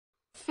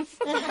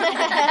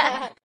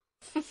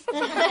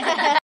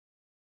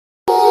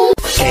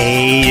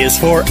A is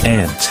for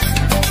ant,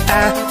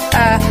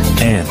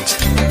 ant.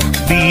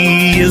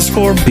 B is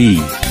for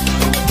B,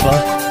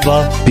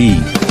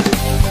 bee.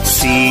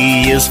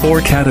 C is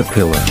for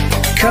Caterpillar,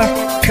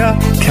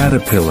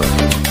 caterpillar.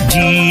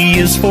 D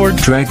is for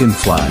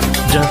Dragonfly,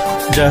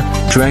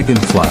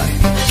 dragonfly.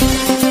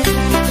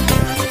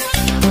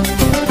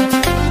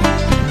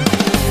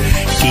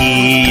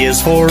 E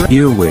is for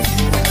Earwig,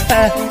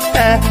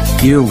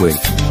 earwig.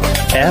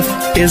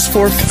 F is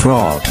for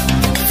Frog,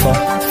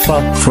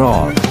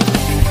 frog.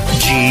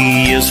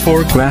 G is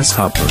for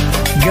Grasshopper,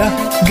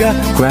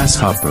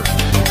 grasshopper.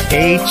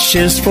 H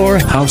is for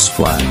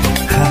Housefly,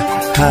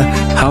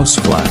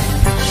 housefly.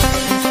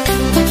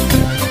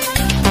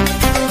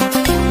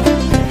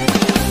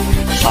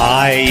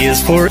 I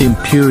is for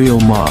Imperial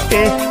moth,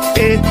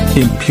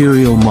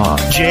 imperial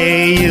moth.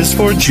 J is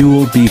for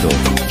Jewel beetle,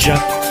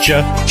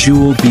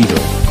 jewel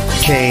beetle.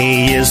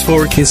 K is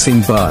for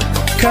Kissing bug,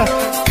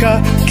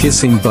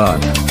 kissing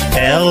bug.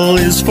 L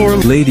is for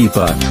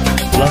Ladybug,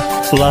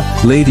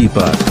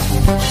 ladybug.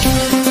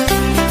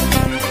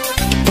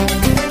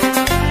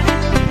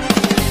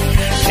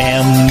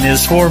 M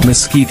is for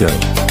Mosquito,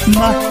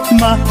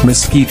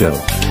 mosquito.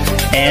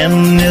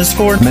 N is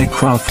for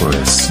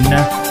Necrophorus,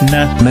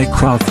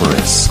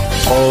 necrophorus.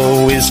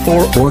 O is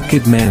for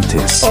Orchid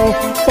mantis,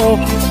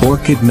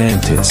 orchid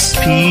mantis.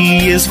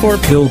 P is for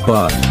Pill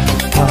bug,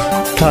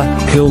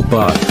 pill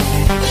bug.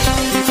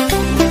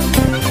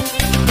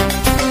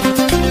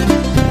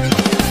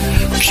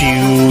 Q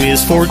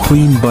is for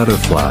Queen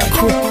butterfly,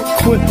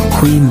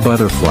 queen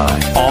butterfly.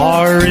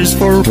 R is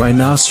for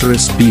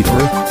Rhinoceros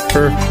beetle,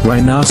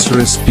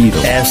 rhinoceros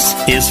beetle. S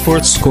is for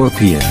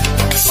Scorpion,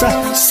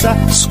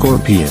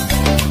 scorpion.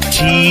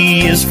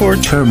 T is for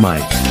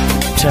Termite,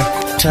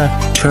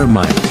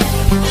 termite.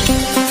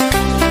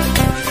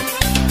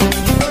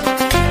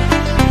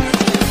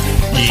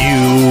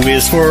 U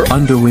is for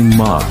Underwing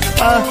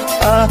moth,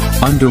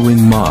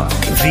 underwing moth.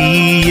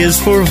 V is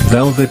for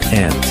Velvet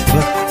ant,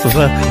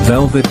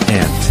 velvet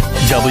ant.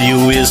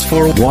 W is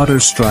for Water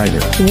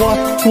strider,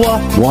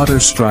 water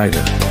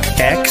strider.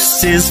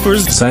 X is for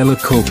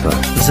Xylocopa,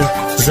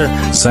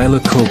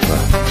 xylocopa.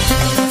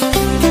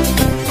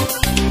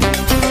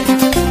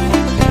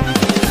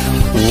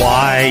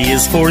 Y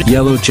is for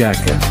Yellow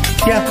jacket,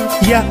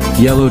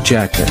 yellow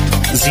jacket.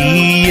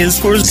 Z is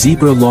for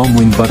Zebra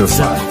longwing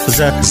butterfly,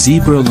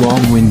 zebra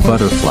longwing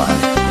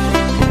butterfly.